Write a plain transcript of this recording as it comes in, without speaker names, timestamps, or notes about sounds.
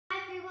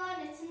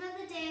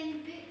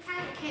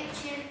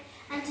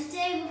and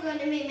today we're going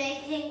to be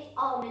making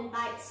almond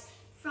bites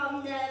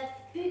from the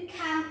Boot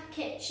Camp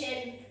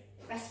Kitchen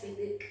recipe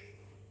book.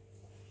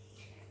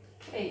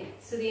 Okay,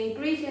 so the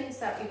ingredients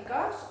that we've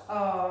got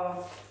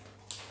are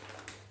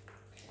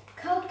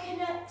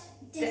coconut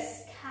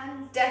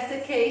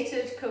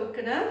desiccated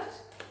coconut.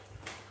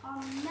 I'll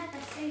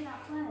never say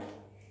that word.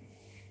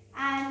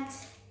 And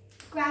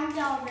ground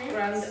almonds.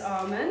 Ground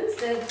almonds,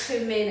 they're the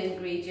two main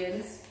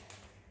ingredients.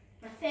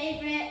 My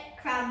favourite,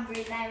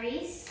 cranberry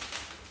berries.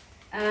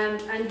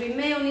 And we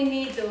may only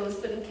need those,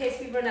 but in case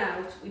we run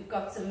out, we've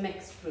got some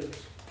mixed fruit.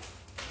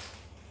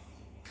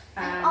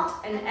 And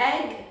an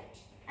egg.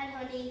 And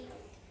honey.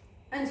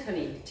 And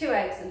honey, 2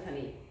 eggs and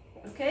honey.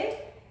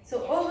 Okay?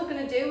 So all we're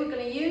going to do, we're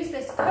going to use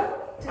this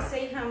cup to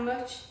see how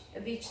much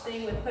of each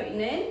thing we're putting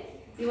in.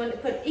 You want to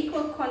put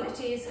equal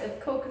quantities of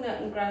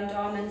coconut and ground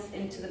almonds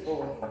into the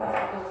bowl. Go,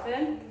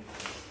 Fearne.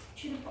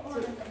 Should have put all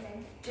of them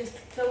in. Just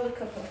fill the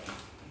cup up.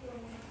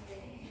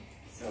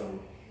 So,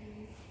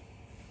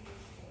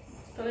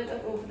 fill it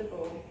up over the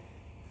bowl.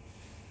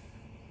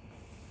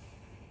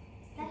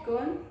 Keep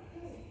going.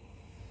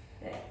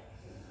 There.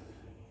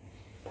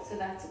 So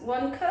that's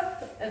 1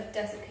 cup of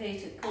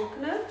desiccated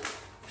coconut.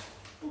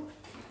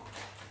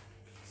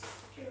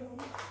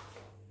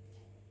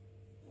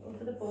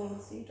 Over the bowl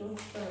so you don't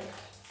spill it.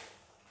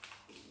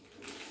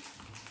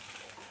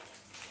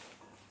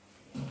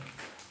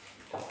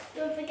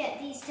 Don't forget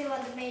these two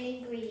are the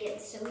main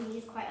ingredients, so we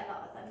need quite a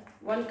lot of them.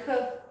 1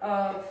 cup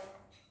of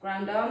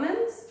ground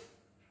almonds.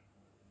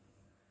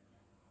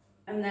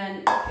 And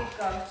then if we've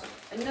got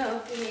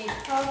enough, we need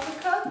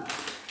 1/2 cup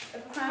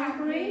of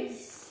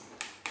cranberries.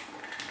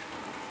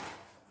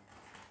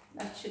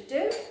 That should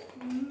do.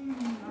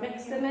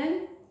 Mix them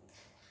in.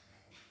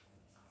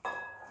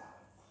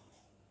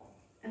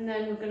 And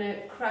then we're going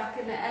to crack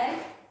an egg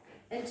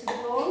into the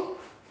bowl.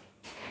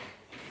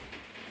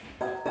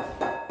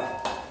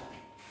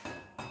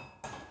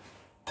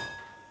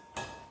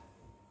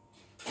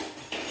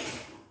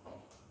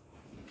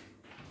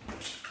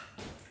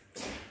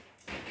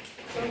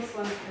 Close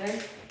one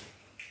thing.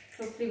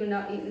 Hopefully we're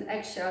not eating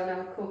eggshell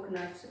now,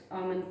 coconut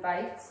almond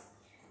bites.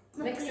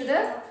 Mix it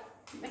up,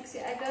 mix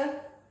your egg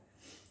up,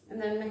 and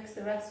then mix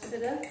the rest of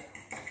it up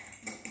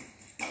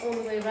all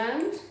the way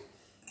around.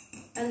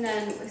 And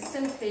then we're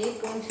simply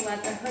going to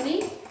add the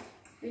honey.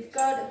 We've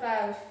got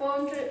about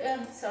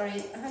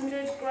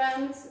 100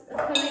 grams of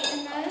honey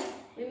in there.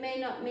 We may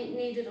not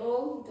need it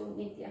all. We don't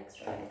need the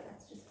extra egg.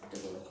 That's just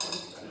double the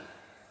quantity.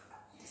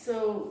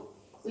 So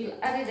we'll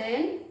add it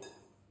in.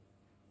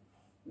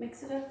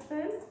 Mix it up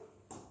then.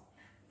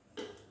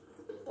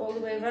 All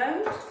the way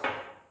around.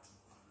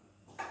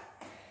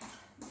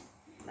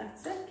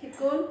 That's it. Keep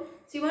going.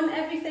 So you want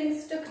everything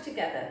stuck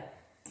together.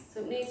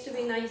 So it needs to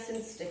be nice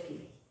and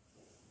sticky.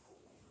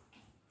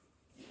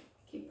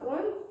 Keep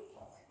going.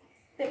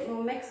 A bit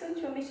more mixing. Do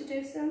you want me to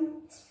do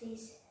some? Yes,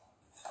 please.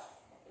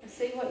 I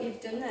see what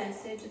you've done there.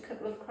 Saved a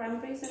couple of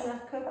cranberries in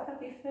that cup,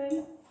 have you,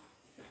 Fearne?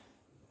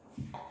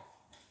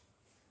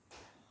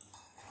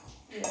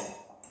 Yeah.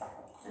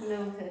 I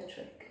know her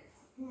trick.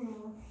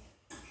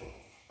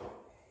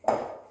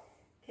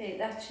 Okay,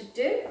 that should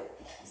do.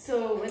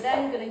 So we're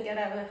then going to get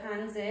our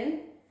hands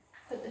in.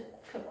 Put the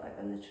cup back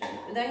on the tray.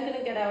 We're then going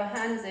to get our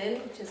hands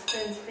in, which is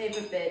Fearne's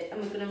favourite bit,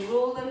 and we're going to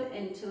roll them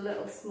into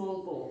little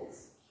small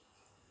balls.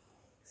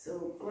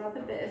 So grab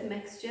a bit of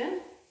mixture,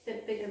 a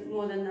bit bigger,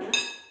 more than that,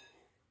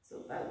 so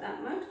about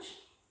that much.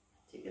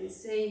 So you can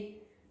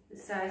see the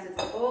size of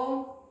the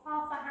ball.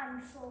 Half a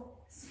handful.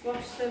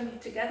 Squash them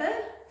together,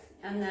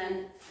 and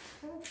then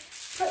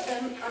put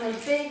them on a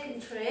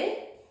baking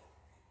tray,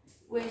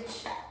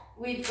 which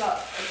we've got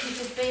a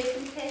piece of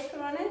baking paper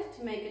on it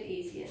to make it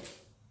easier.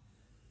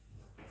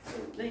 So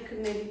they could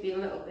maybe be a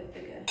little bit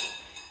bigger.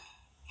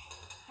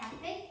 That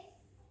big?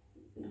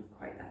 Not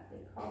quite that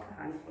big, half a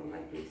handful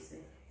like you say.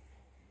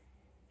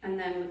 And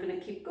then we're going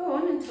to keep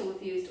going until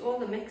we've used all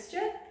the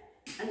mixture,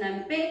 and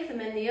then bake them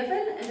in the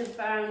oven at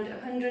around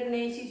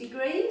 180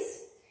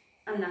 degrees.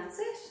 And that's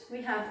it.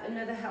 We have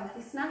another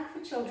healthy snack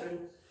for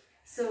children.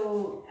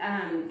 So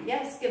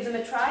yes, give them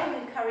a try.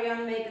 We'll carry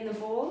on making the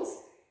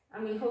balls,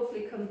 and we'll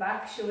hopefully come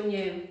back showing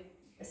you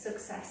a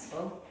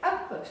successful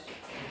output.